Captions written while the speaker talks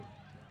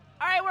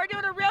we're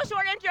doing a real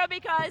short intro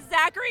because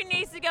Zachary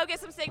needs to go get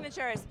some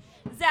signatures.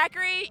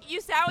 Zachary,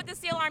 you sat with the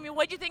Steel Army.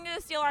 What did you think of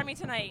the Steel Army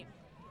tonight?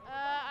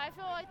 I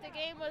feel like the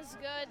game was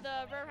good.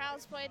 The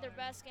Riverhounds played their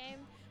best game.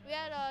 We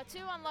had 2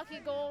 unlucky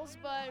goals,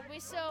 but we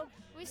still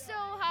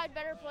had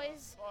better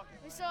plays.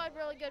 We still had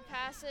really good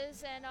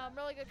passes and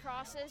really good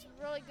crosses,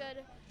 really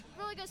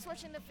good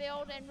switching the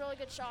field, and really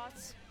good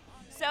shots.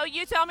 So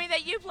you told me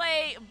that you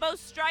play both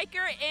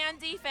striker and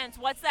defense.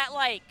 What's that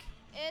like?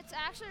 It's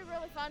actually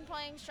really fun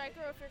playing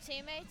striker with your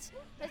teammates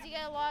because you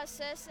get a lot of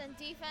assists, and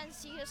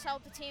defense you just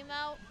help the team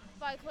out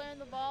by clearing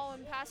the ball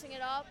and passing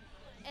it up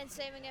and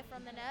saving it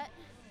from the net.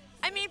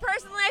 I mean,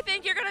 personally, I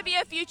think you're going to be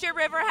a future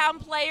Riverhound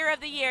Player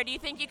of the Year. Do you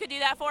think you could do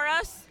that for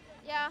us?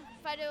 Yeah,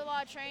 if I do a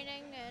lot of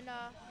training and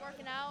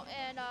working out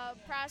and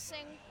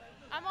practicing.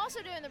 I'm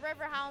also doing the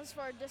Riverhounds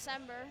for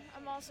December.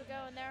 I'm also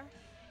going there.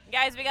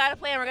 Guys, we got a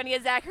plan. We're going to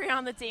get Zachary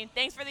on the team.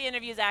 Thanks for the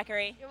interview,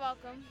 Zachary. You're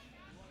welcome.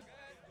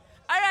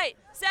 All right,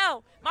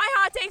 so my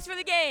hot takes for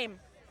the game.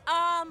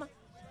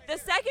 The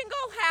second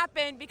goal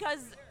happened because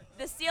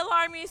the Steel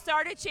Army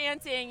started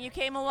chanting, "You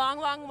came a long,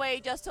 long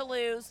way just to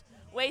lose,"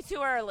 way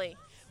too early.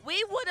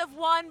 We would have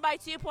won by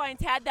 2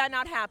 points had that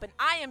not happened.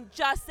 I am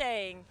just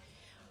saying.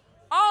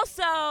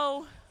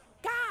 Also,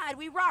 God,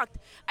 we rocked.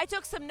 I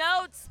took some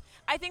notes.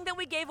 I think that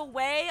we gave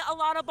away a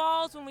lot of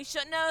balls when we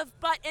shouldn't have,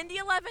 but Indy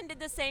 11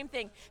 did the same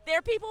thing. There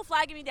are people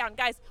flagging me down.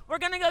 Guys, we're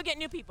going to go get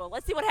new people.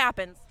 Let's see what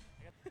happens.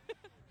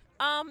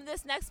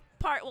 This next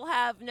part will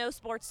have no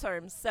sports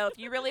terms, so if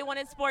you really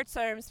wanted sports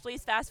terms,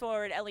 please fast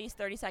forward at least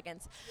 30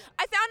 seconds.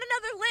 I found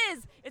another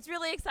Liz. It's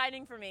really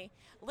exciting for me.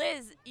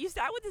 Liz, you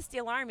sat with the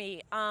Steel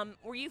Army.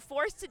 Were you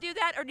forced to do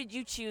that, or did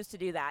you choose to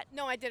do that?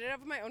 No, I did it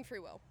of my own free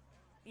will.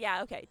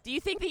 Yeah, okay. Do you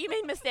think that you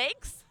made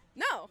mistakes?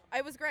 No,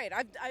 I was great.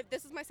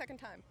 This is my second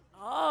time.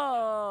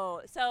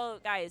 Oh, so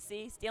guys,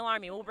 see, Steel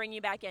Army, we'll bring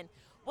you back in.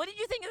 What did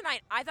you think of the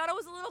night? I thought it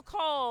was a little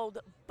cold,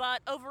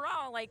 but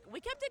overall, we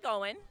kept it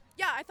going.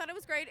 Yeah, I thought it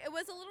was great. It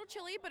was a little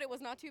chilly, but it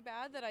was not too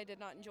bad that I did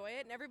not enjoy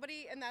it. And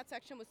everybody in that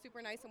section was super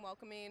nice and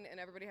welcoming, and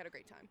everybody had a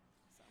great time.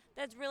 So.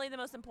 That's really the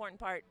most important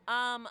part.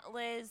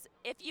 Liz,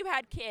 if you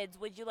had kids,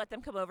 would you let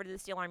them come over to the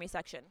Steel Army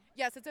section?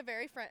 Yes, it's a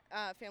very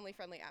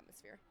family-friendly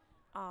atmosphere.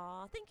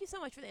 Aw, thank you so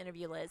much for the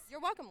interview, Liz.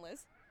 You're welcome,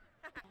 Liz.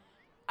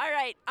 All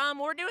right,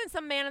 we're doing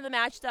some man of the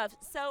match stuff.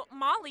 So,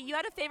 Molly, you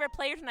had a favorite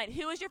player tonight.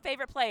 Who was your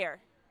favorite player?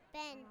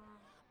 Ben.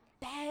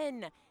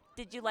 Ben.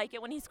 Did you like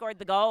it when he scored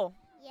the goal?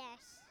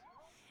 Yes.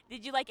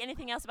 Did you like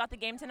anything else about the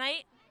game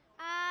tonight?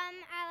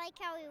 I like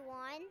how we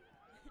won.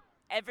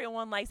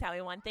 Everyone likes how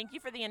he won. Thank you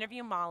for the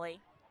interview,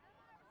 Molly.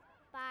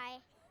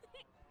 Bye.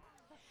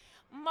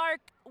 Mark,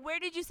 where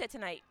did you sit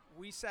tonight?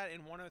 We sat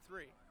in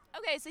 103.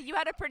 Okay, so you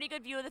had a pretty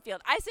good view of the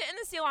field. I sit in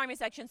the Steel Army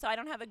section, so I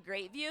don't have a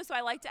great view, so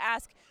I like to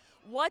ask,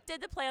 what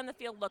did the play on the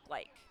field look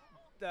like?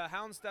 The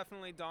Hounds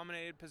definitely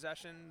dominated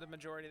possession the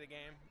majority of the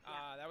game.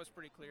 That was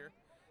pretty clear.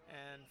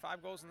 And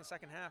 5 goals in the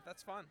second half.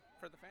 That's fun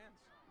for the fans.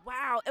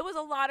 Wow, it was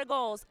a lot of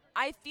goals.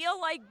 I feel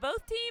like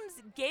both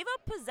teams gave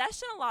up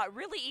possession a lot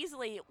really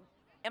easily.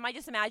 Am I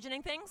just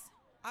imagining things?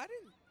 I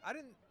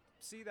didn't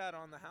see that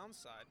on the Hounds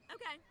side.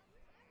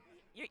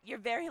 Okay. You're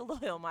very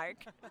loyal,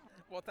 Mark.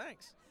 Well,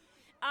 thanks.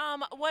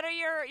 What are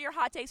your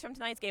hot takes from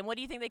tonight's game? What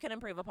do you think they could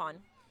improve upon?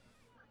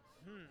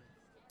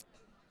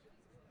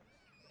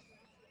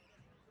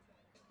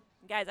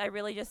 Guys,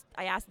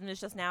 I asked them this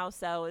just now,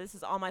 so this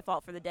is all my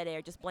fault for the dead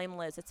air. Just blame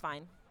Liz. It's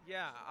fine.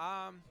 Yeah,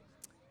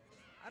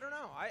 I don't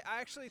know. I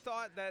actually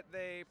thought that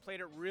they played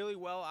it really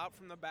well out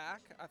from the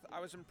back. I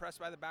was impressed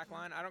by the back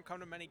line. I don't come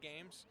to many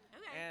games.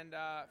 Okay. And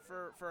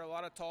for a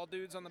lot of tall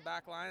dudes on the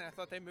back line, I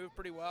thought they moved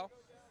pretty well.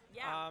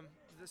 Yeah.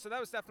 So that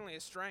was definitely a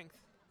strength.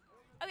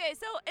 Okay,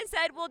 so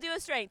instead we'll do a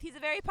strength. He's a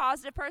very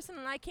positive person,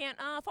 and I can't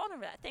fault him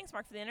for that. Thanks,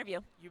 Mark, for the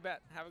interview. You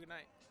bet. Have a good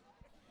night.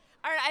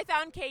 All right, I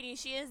found Katie.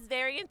 She is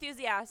very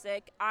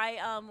enthusiastic.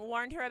 I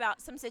warned her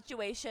about some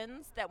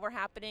situations that were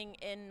happening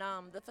in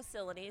the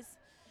facilities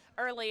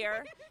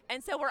earlier,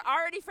 and so we're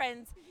already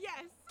friends.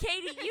 Yes.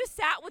 Katie, you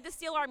sat with the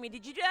Steel Army.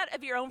 Did you do that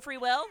of your own free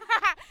will?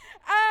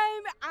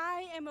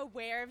 I am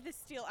aware of the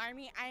Steel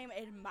Army. I am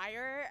an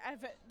admirer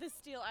of the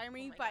Steel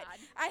Army, but God.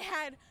 I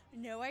had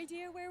no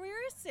idea where we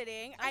were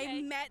sitting. Okay.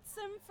 I met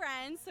some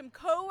friends, some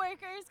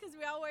co-workers, because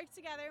we all worked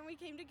together and we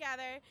came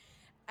together,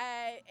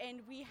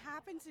 and we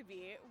happened to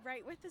be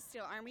right with the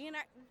Steel Army, and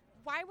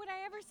why would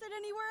I ever sit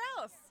anywhere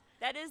else?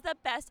 That is the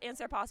best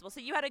answer possible.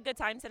 So you had a good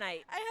time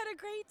tonight. I had a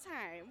great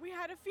time. We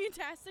had a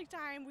fantastic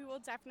time. We will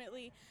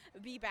definitely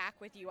be back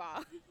with you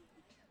all.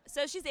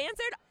 So she's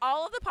answered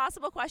all of the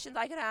possible questions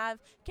I could have.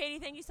 Katie,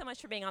 thank you so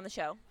much for being on the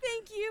show.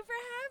 Thank you for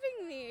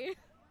having me.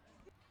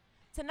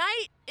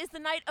 Tonight is the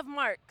night of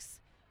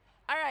marks.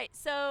 All right,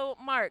 so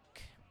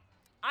Mark,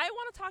 I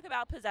want to talk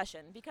about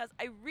possession because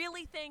I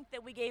really think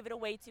that we gave it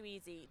away too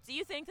easy. Do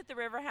you think that the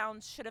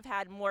Riverhounds should have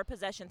had more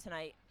possession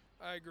tonight?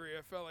 I agree.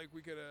 I felt like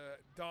we could have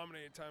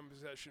dominated time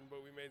possession,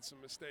 but we made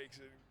some mistakes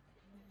and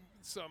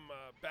some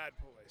bad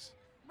plays.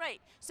 Right.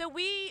 So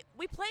we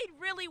played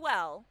really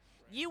well.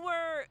 You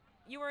were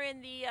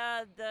in the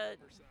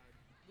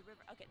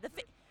river. Okay.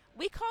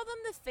 We call them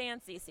the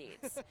fancy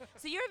seats.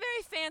 So you're a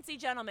very fancy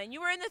gentleman.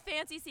 You were in the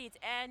fancy seats,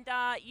 and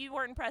you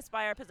weren't impressed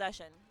by our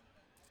possession.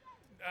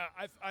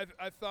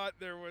 I thought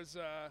there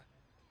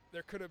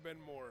could have been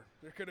more.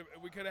 We could have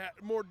had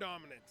more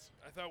dominance.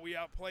 I thought we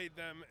outplayed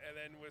them, and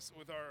then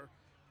with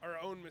our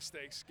own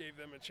mistakes gave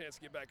them a chance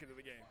to get back into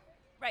the game.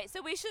 Right,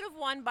 so we should have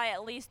won by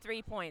at least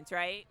 3 points,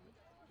 right?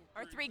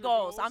 Or Three 3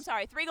 goals. I'm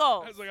sorry, 3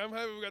 goals. I was like, I'm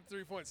happy we got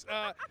 3 points.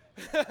 I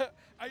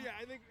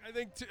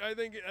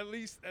think at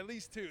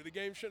least 2. The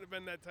game shouldn't have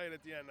been that tight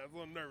at the end. I was a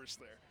little nervous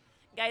there.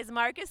 Guys,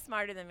 Mark is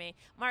smarter than me.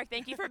 Mark,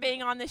 thank you for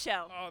being on the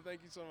show. Oh,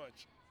 thank you so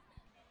much.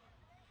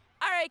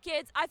 All right,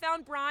 kids, I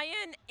found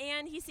Brian,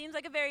 and he seems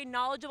like a very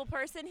knowledgeable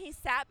person. He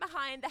sat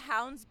behind the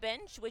Hounds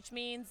bench, which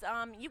means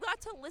you got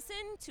to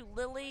listen to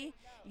Lily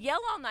yell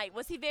all night.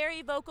 Was he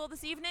very vocal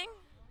this evening?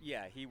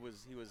 Yeah, he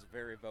was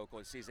very vocal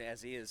this season,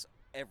 as he is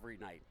every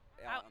night.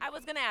 I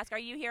was going to ask, are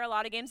you here a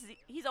lot of games?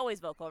 He's always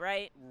vocal,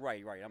 right?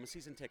 Right. I'm a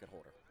season ticket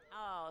holder.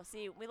 Oh,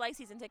 see, we like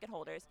season ticket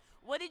holders.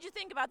 What did you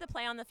think about the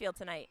play on the field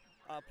tonight?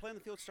 Play on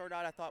the field started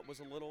out, I thought, was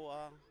a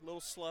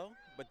little slow,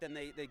 but then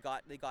they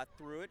got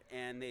through it,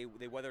 and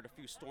they weathered a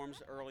few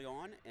storms early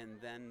on, and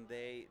then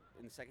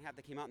in the second half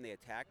they came out and they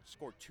attacked,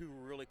 scored 2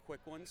 really quick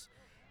ones,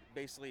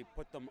 basically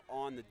put them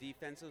on the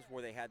defenses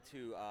where they had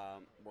to,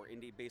 where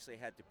Indy basically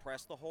had to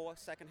press the whole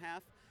second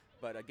half.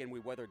 But again, we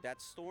weathered that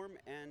storm,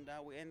 and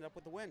we ended up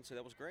with the win, so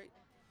that was great.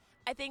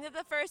 I think that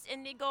the first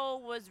Indy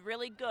goal was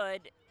really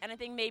good, and I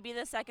think maybe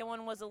the second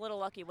one was a little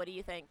lucky. What do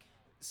you think?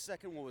 The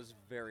second one was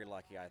very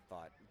lucky, I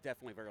thought.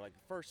 Definitely very lucky.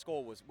 The first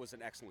goal was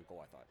an excellent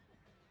goal, I thought.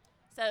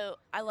 So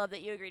I love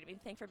that you agreed to me.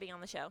 Thanks for being on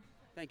the show.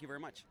 Thank you very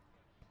much.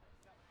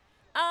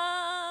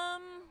 I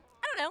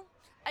don't know.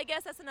 I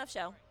guess that's enough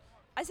show.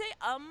 I say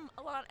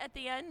a lot at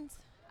the end.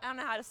 I don't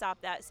know how to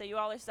stop that, so you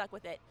all are stuck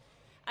with it.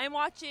 I'm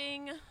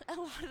watching a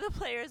lot of the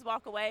players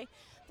walk away.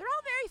 They're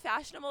all very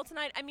fashionable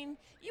tonight. I mean,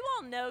 you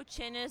all know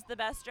Chin is the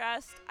best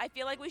dressed. I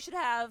feel like we should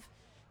have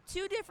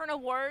 2 different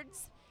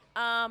awards.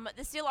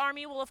 The Steel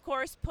Army will, of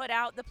course, put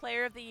out the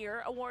Player of the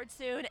Year award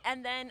soon.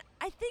 And then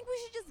I think we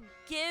should just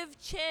give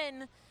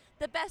Chin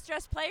the Best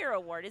Dressed Player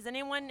award. Is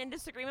anyone in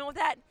disagreement with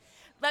that?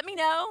 Let me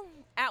know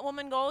at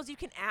Woman Goals. You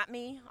can @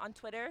 me on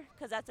Twitter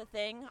because that's a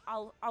thing.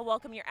 I'll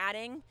welcome your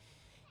adding.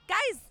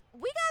 Guys,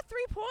 we got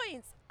 3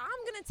 points. I'm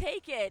going to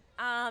take it.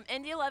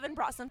 Indy 11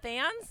 brought some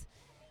fans.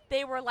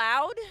 They were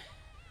loud.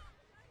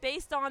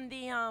 Based on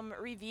the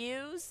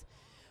reviews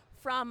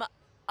from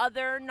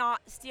other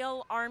not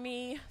Steel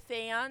Army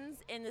fans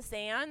in the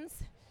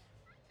stands,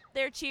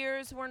 their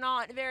cheers were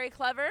not very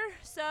clever.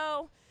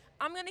 So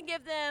I'm going to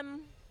give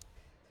them,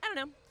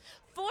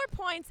 4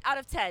 points out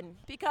of 10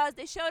 because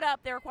they showed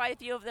up. There were quite a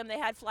few of them. They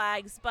had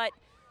flags, but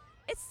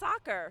it's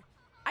soccer.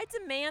 I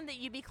demand that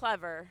you be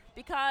clever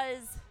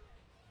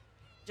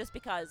just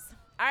because.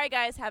 All right,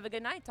 guys, have a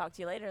good night. Talk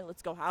to you later.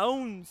 Let's go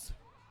Hounds.